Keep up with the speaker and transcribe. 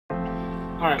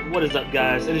Alright, what is up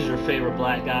guys? It is your favorite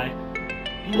black guy,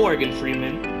 Morgan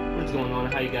Freeman. What's going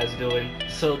on? How you guys doing?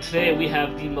 So today we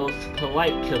have the most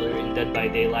polite killer in Dead by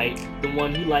Daylight, the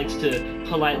one who likes to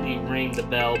politely ring the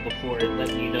bell before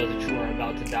letting you know that you are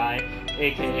about to die,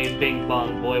 aka Bing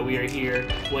Bong Boy. We are here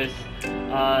with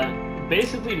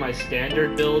basically my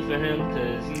standard build for him,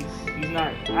 because he's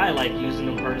not, I like using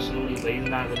him personally, but he's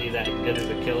not really that good as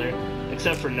a killer,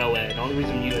 except for Noed. The only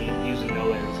reason you end up using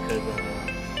Noed is because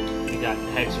we got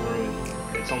Hex Ruin.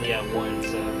 It's only at 1,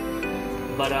 so.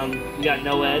 But we got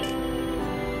Noed,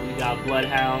 we got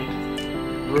Bloodhound,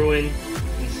 Ruin,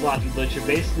 and Sloppy Butcher.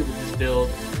 Basically with this build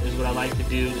is what I like to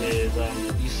do is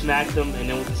you smack them, and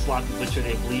then with the Sloppy Butcher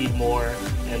they bleed more,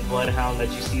 and Bloodhound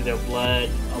lets you see their blood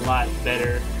a lot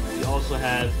better. You also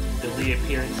have the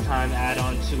reappearance time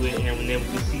add-on to it, and then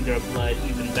we see their blood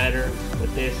even better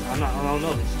with this. I don't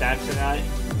know if it stacks or not.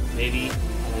 Maybe,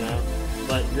 I don't know.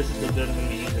 But this is the build I'm going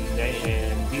to be using today,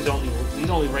 and these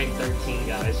only rank 13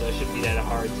 guys, so it shouldn't be that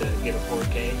hard to get a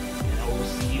 4K. And I will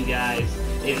see you guys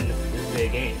in this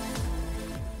big game.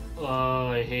 Oh,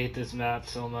 I hate this map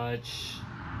so much.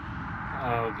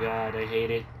 Oh god, I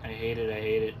hate it. I hate it. I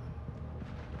hate it.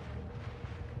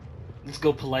 Let's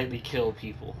go politely kill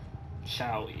people,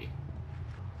 shall we?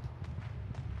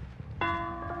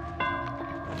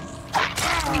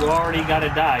 You already gotta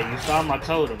die. You found my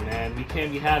totem, man. We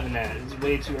can't be having that. It's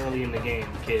way too early in the game,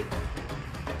 kid.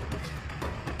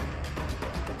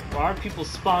 Why are people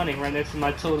spawning right next to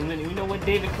my totem? You know what,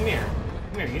 David? Come here.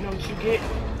 Come here. You know what you get?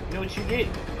 You know what you get?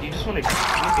 You just want to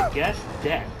make a guess?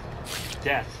 Death.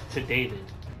 Death to David.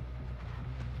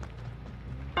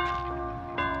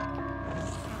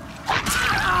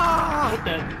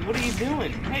 What are you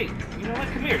doing? Hey, you know what?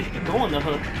 Come here. You can go on the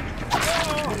hook.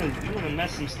 You wanna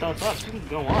mess some stuff up, you can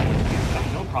go on. I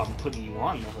have no problem putting you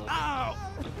on the hook.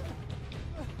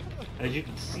 As you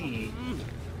can see,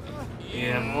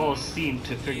 yeah, I'm all seemed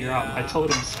to figure out my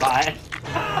totem spot.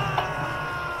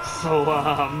 So,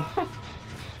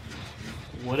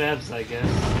 whatevs, I guess.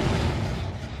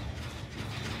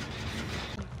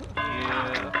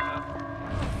 Yeah.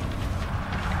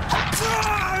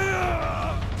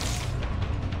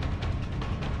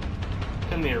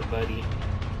 Come here, buddy.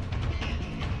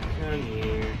 Come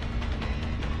here.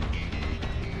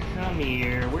 Come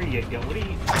here. Where you go? What are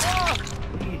you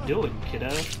doing, kiddo?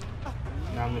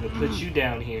 Now I'm gonna put you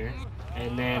down here,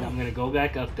 and then I'm gonna go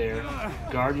back up there,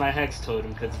 guard my hex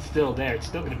totem, because it's still there. It's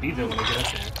still gonna be there when I get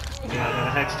up there. Yeah,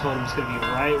 the hex totem's gonna be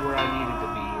right where I need it to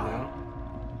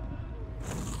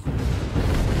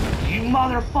be, you know? You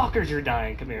motherfuckers are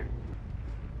dying. Come here.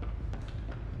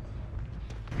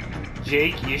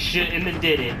 Jake, you shouldn't have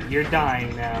did it. You're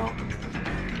dying now.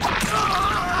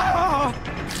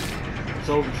 It's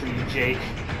over for you, Jake.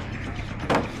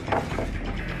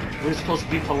 We're supposed to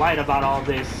be polite about all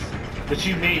this, but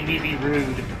you made me be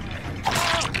rude.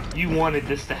 You wanted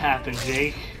this to happen,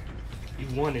 Jake. You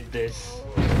wanted this.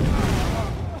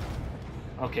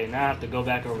 Okay, now I have to go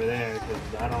back over there, because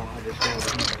I don't understand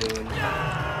what he's doing.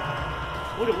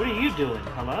 What are you doing?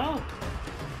 Hello?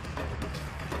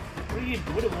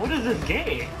 What is this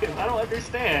game? I don't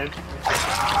understand.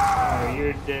 Oh,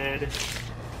 you're dead.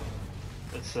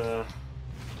 Let's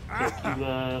pick you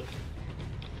up.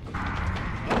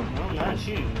 Oh, no, not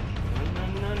you.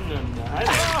 No.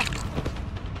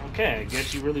 Okay, I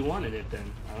guess you really wanted it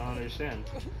then. I don't understand.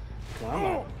 Come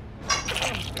on.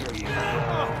 There you go.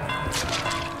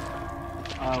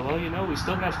 Well, you know, we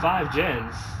still got 5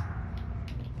 gens.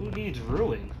 Who needs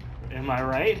Ruin? Am I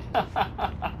right?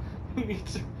 Who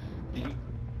needs...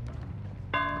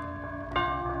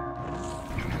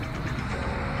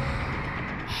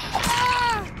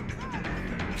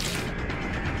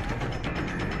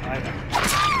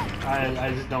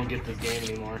 I just don't get this game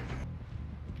anymore.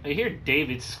 I hear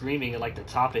David screaming at like the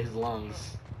top of his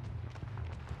lungs.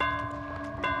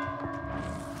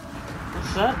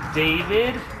 What's up,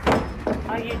 David?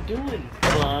 How you doing,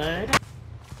 bud?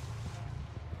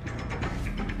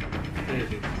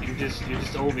 David, you're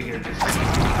just over here just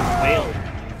wailing.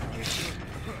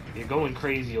 You're going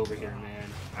crazy over here, man.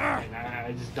 And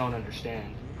I just don't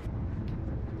understand.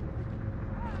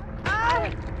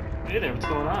 Hey there, what's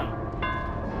going on?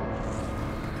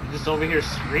 You're just over here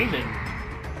screaming.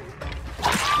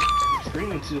 You're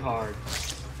screaming too hard.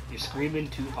 You're screaming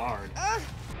too hard. Hey,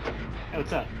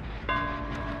 what's up?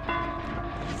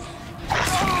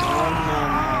 Oh, no.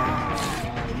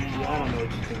 I don't know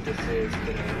what you think this is,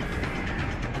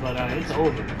 but it's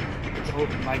over. It's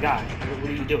over. My guy, what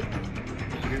are you doing?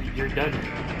 You're done.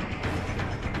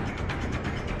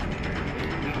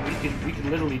 We can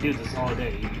literally do this all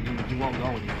day. You won't go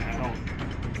anywhere. I don't.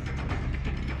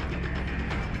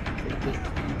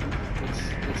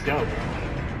 Let's go.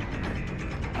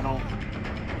 I don't.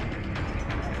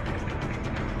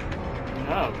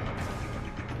 No.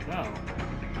 No.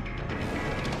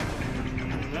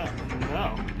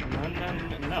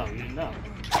 No.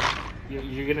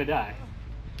 You're gonna die.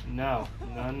 No.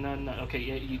 Okay,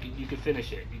 yeah, you can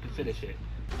finish it. You can finish it.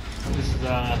 This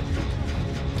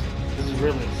is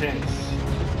real intense.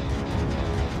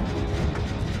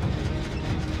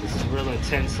 This is real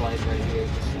intense life right here.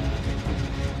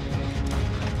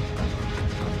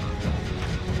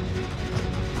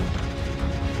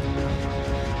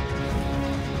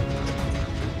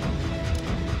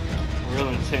 Real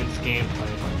intense gameplay.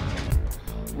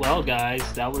 Well,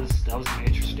 guys, that was an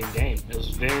interesting game. It was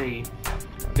very,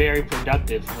 very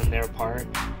productive on their part.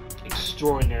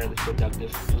 Extraordinarily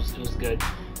productive. It was good.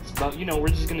 It's about, you know, we're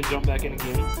just gonna jump back in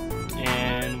again,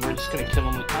 and we're just gonna kill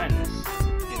them with kindness.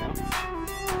 You know?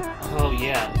 Oh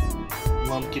yeah,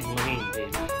 Lumpkin Lane,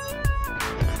 baby.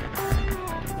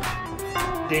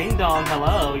 Ding dong,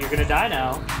 hello. You're gonna die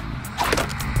now.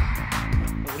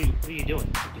 What are you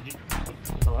doing? Did you?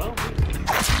 Hello?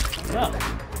 No.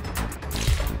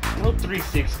 No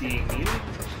 360,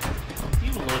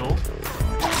 you little.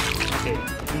 Okay,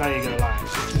 I'm not even gonna lie.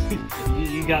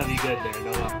 you gotta be good there,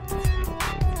 no lie.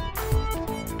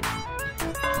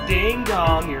 Ding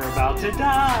dong, you're about to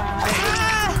die.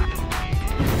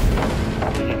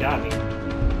 Oh, you got me.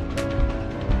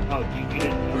 Oh, you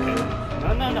didn't. Okay.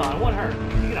 No, I want her.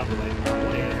 You get out the way. I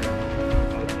want to hit her.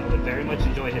 I would very much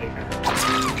enjoy hitting her.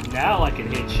 Now I can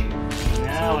hit you.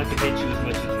 Now I can hit you as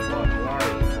much as you want. Where are you?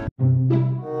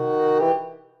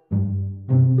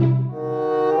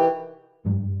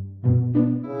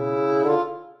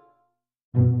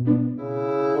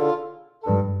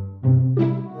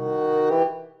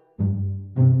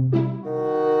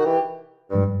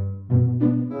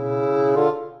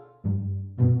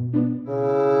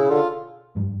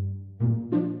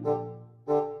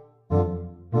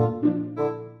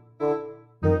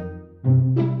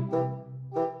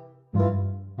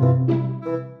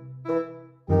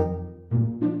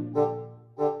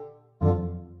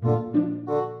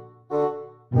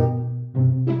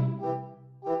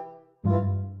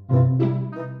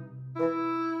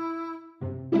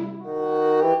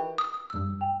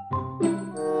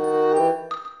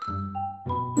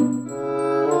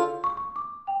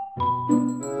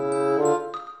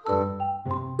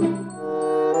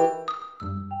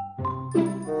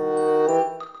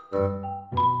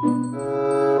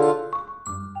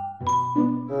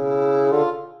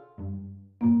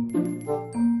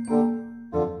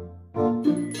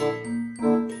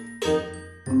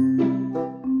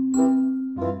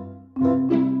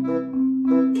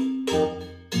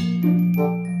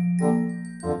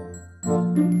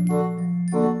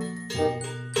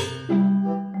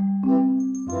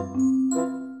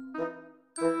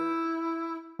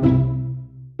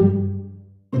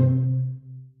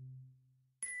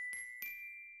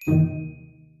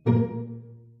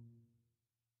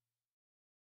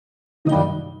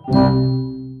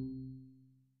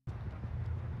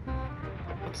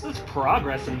 What's this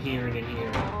progress I'm hearing in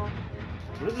here?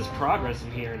 What is this progress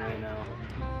I'm hearing right now?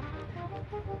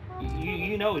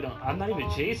 You know we don't. I'm not even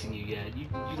chasing you yet. You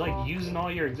like using all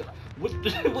your. What is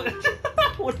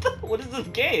this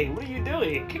game? What are you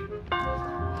doing?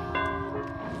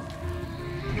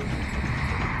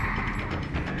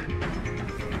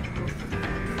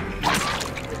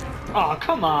 Oh,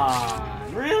 come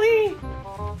on! Really?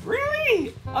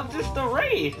 Really? I'm just a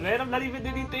wraith, man. I'm not even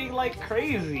anything like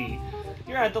crazy.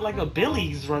 You're acting like a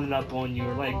Billy's running up on you,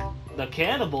 or like the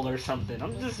cannibal or something.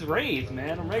 I'm just wraith,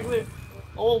 man. I'm regular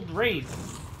old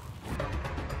wraith.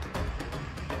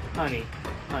 Honey,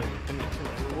 come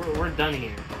here. We're done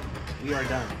here. We are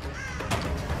done.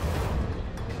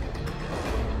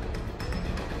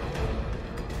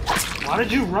 Why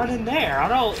did you run in there? I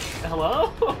don't.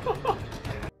 Hello?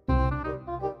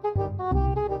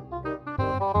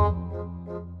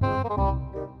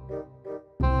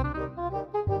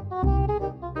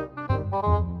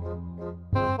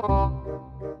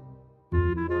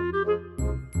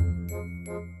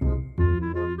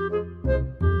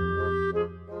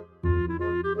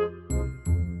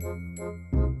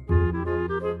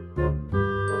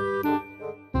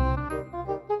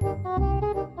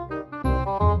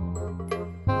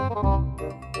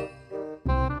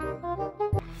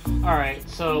 Alright,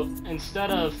 so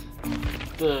instead of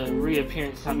the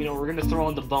reappearance time, you know, we're gonna throw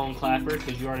on the bone clapper,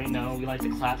 because you already know we like to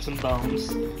clap some bones.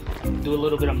 Do a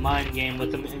little bit of mind game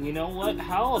with them, and you know what?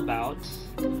 How about...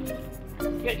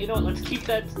 Yeah, you know what, let's keep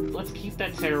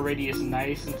that terror radius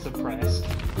nice and suppressed.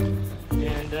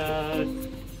 And,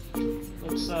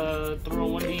 let's throw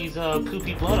one of these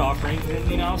poopy blood offerings, and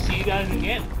you know, I'll see you guys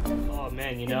again. Oh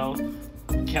man, you know,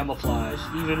 camouflage.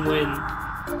 Even when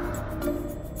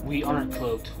we aren't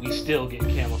cloaked, we still get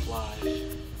camouflage.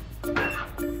 Wait,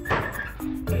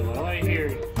 what do I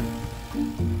hear?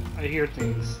 I hear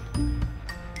things.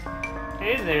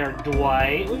 Hey there,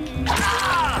 Dwight. What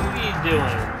are you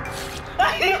doing?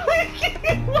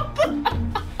 What the?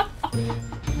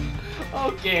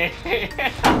 Okay.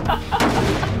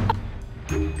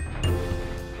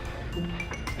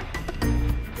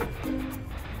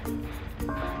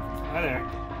 Hi there.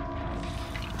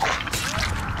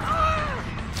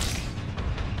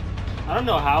 I don't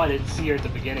know how I didn't see her at the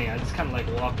beginning. I just kind of like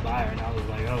walked by her and I was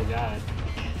like, oh god.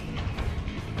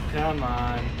 Come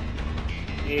on.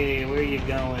 Hey, where are you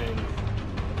going?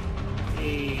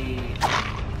 Hey.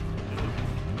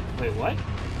 Wait, what?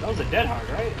 That was a dead hard,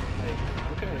 right? Like,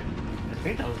 okay. I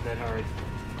think that was dead hard.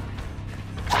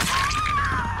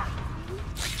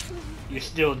 You're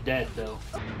still dead, though.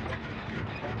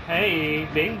 Hey,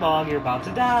 Bing Bong, you're about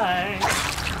to die!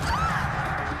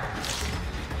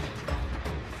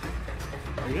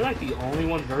 Are you like the only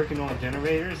one working on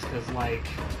generators? Cause like,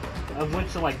 I've went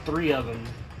to like 3 of them.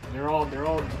 They're all,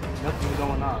 nothing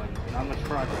going on. Not much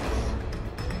progress.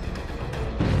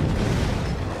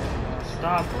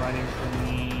 Stop running from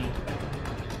me.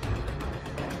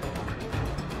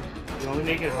 You only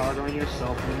make it harder on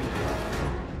yourself when you run.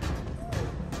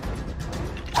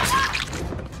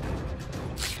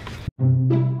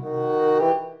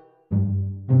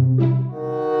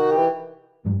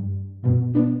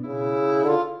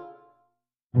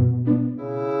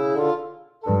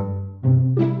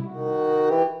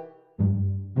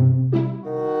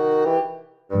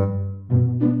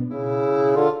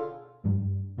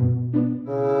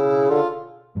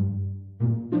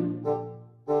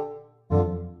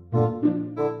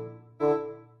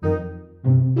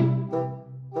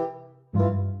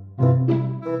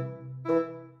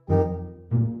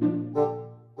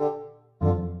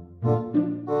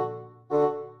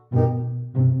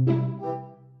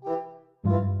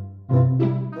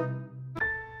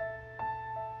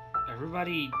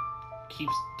 Everybody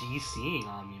keeps DCing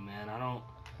on me, man. I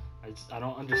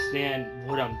don't understand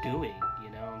what I'm doing, you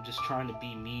know? I'm just trying to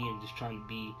be me. I'm just trying to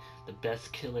be the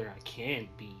best killer I can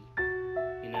be.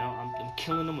 You know, I'm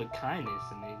killing them with kindness,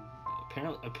 and they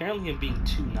apparently I'm being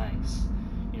too nice,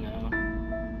 you know?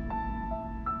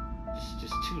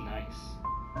 Just too nice.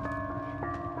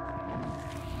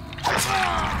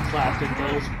 Clapping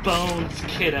those bones,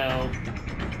 kiddo.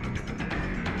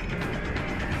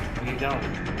 Where you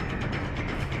going?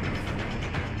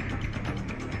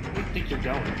 Where do you think you're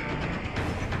going?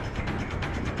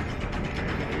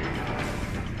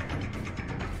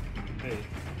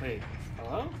 Wait,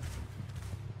 hello?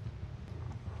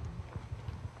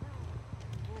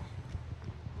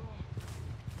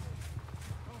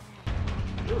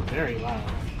 You're very loud.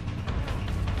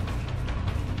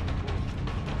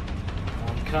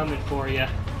 I'm coming for you.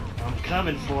 I'm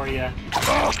coming for you.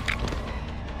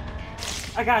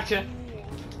 I gotcha.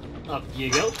 Up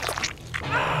you go.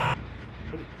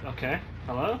 Okay.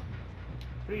 Hello?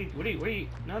 Where are you?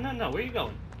 No, where are you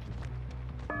going?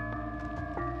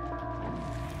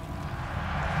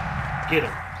 Get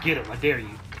him, I dare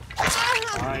you.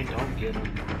 Fine, don't get him.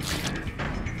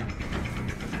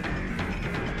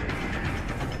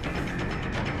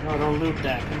 No, don't loot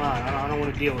that, come on, I don't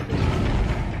want to deal with it.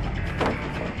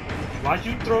 Why'd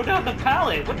you throw down the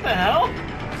pallet? What the hell?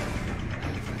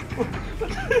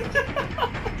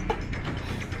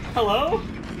 Hello?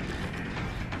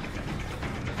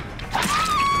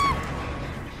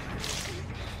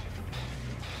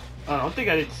 Oh, I don't think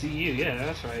I didn't see you. Yeah,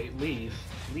 that's right. Leave.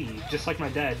 Just like my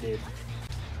dad did.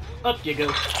 Up you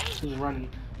go. Who's running?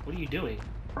 What are you doing?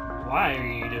 Why are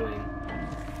you doing?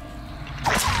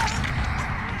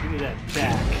 Give me that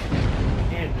back.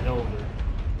 Hand it over.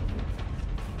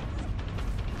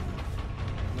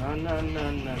 No.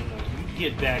 You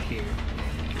get back here.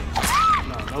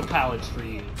 No pallets for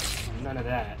you. None of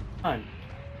that. Hun.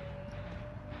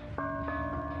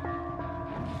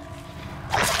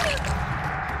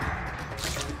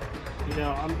 You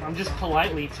know, I'm just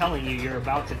politely telling you you're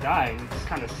about to die, and you just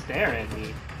kind of stare at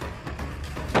me.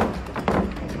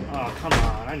 Oh, come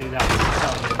on. I knew that was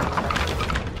coming.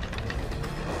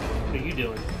 What are you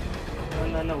doing?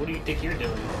 No. What do you think you're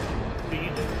doing? What are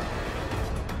you doing?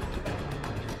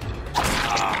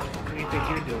 What do you think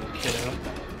you're doing, kiddo?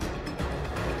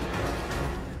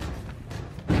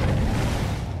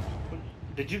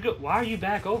 Did you go? Why are you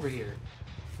back over here?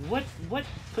 What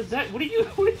is this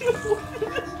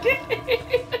game?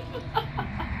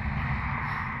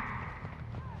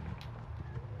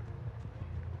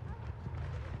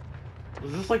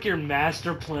 Was this like your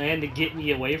master plan to get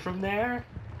me away from there?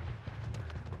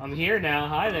 I'm here now.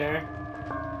 Hi there.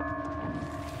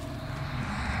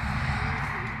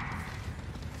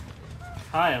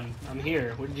 Hi, I'm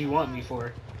here. What did you want me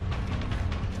for?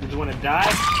 Did you want to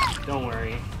die? Don't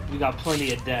worry. We got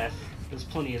plenty of death. There's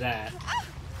plenty of that.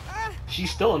 She's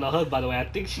still in the hood, by the way. I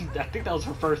think that was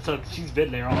her first hook. She's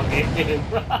been there all game.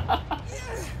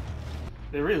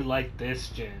 They really like this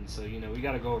gen, so you know we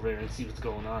gotta go over there and see what's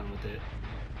going on with it.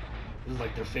 This is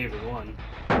like their favorite one.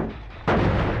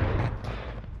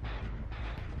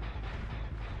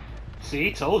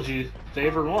 See, told you,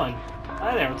 favorite one.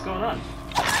 Hi there, what's going on?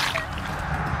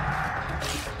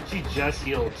 She just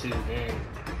healed too, man.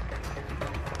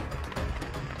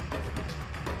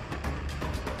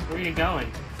 Where are you going?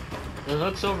 The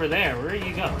hook's over there. Where are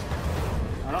you going?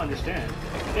 I don't understand.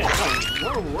 Yeah,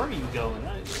 no, where are you going?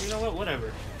 You know what?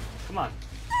 Whatever. Come on.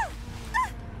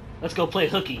 Let's go play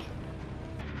hooky.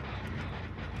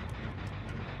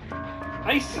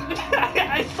 I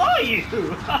saw you!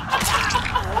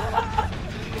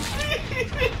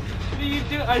 What do you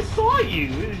do? I saw you!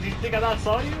 Did you think I not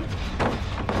saw you?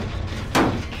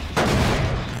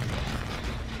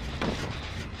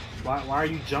 Why are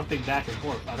you jumping back and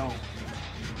forth? I don't...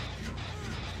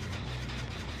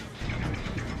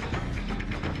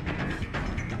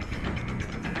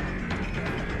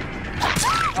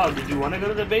 Oh, did you want to go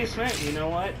to the basement? You know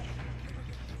what?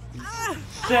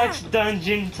 Sex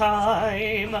dungeon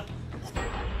time!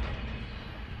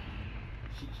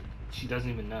 She doesn't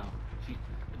even know.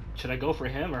 Should I go for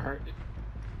him or her?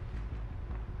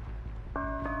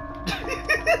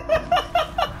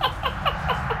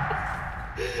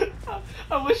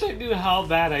 I wish I knew how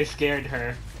bad I scared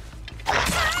her.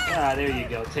 Ah, there you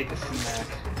go. Take a smack.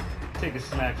 Take a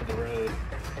smack for the road.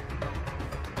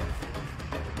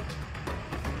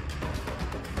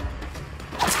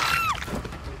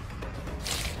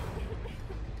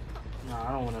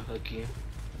 I don't want to hook you.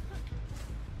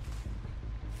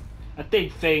 I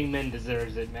think Fangman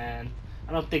deserves it, man.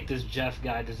 I don't think this Jeff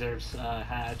guy deserves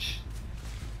Hatch.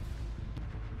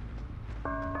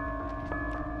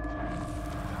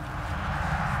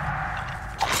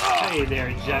 Hey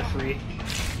there, Jeffrey.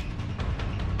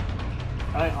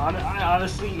 I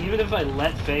honestly, even if I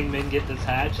let Fangman get this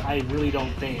Hatch, I really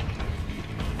don't think.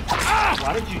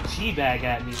 Why did you teabag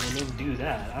at me and then do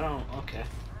that? I don't. Okay.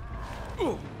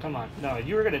 Come on. No,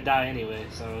 you were gonna die anyway,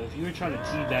 so if you were trying to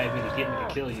teabag me to get me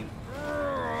to kill you.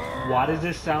 Why does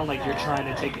this sound like you're trying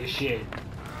to take a shit?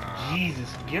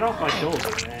 Jesus, get off my shoulder,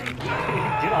 man.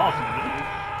 Get off me.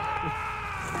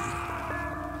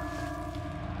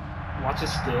 Watch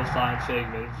us still find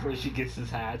Fangman before she gets this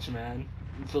Hatch, man.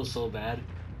 I feel so bad.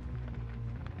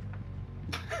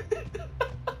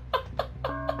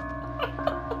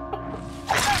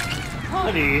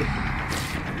 Honey!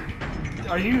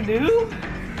 Are you new?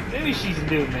 Maybe she's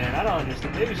new, man. I don't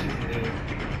understand. Maybe she's new.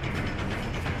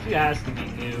 She has to be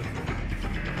new.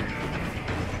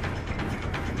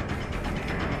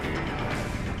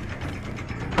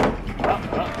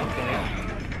 Oh,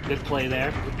 okay. Good play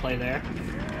there. Good play there.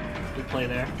 Good play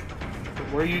there.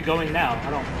 Where are you going now? I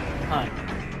don't... Huh.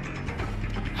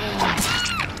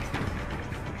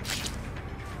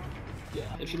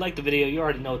 If you liked the video, you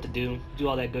already know what to do. Do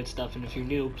all that good stuff, and if you're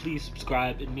new, please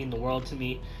subscribe. It'd mean the world to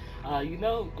me. You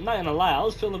know, I'm not gonna lie, I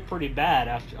was feeling pretty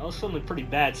bad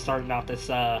starting out this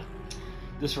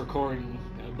this recording.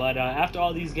 But after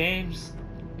all these games,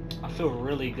 I feel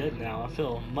really good now. I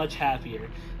feel much happier,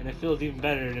 and it feels even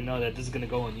better to know that this is gonna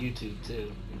go on YouTube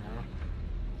too. You know,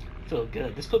 I feel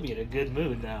good. This put me in a good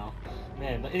mood now,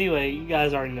 man. But anyway, you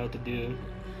guys already know what to do.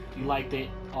 If you liked it,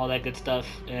 all that good stuff,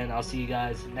 and I'll see you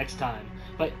guys next time.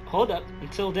 But hold up,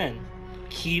 until then,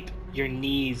 keep your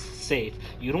knees safe.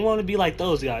 You don't want to be like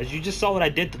those guys. You just saw what I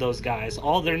did to those guys.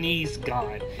 All their knees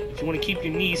gone. If you want to keep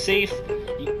your knees safe,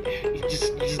 you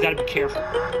just gotta be careful.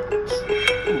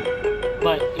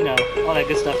 But, you know, all that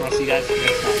good stuff, and I'll see you guys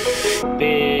next time.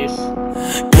 Peace.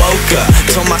 Woke up,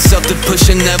 told myself to push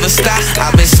and never stop.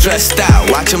 I've been stressed out,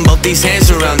 watching both these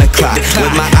hands around the clock.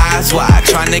 With my eyes wide,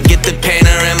 trying to get the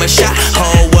panorama shot.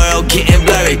 Whole world getting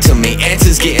blurry to me,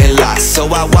 answers getting lost. So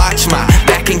I watch my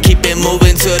back and keep it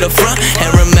moving to the front.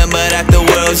 And remember that the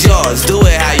world's yours, do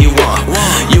it how you want.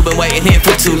 You've been waiting here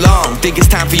for too long, think it's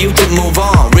time for you to move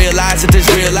on. Realize that there's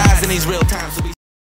realizing these real times.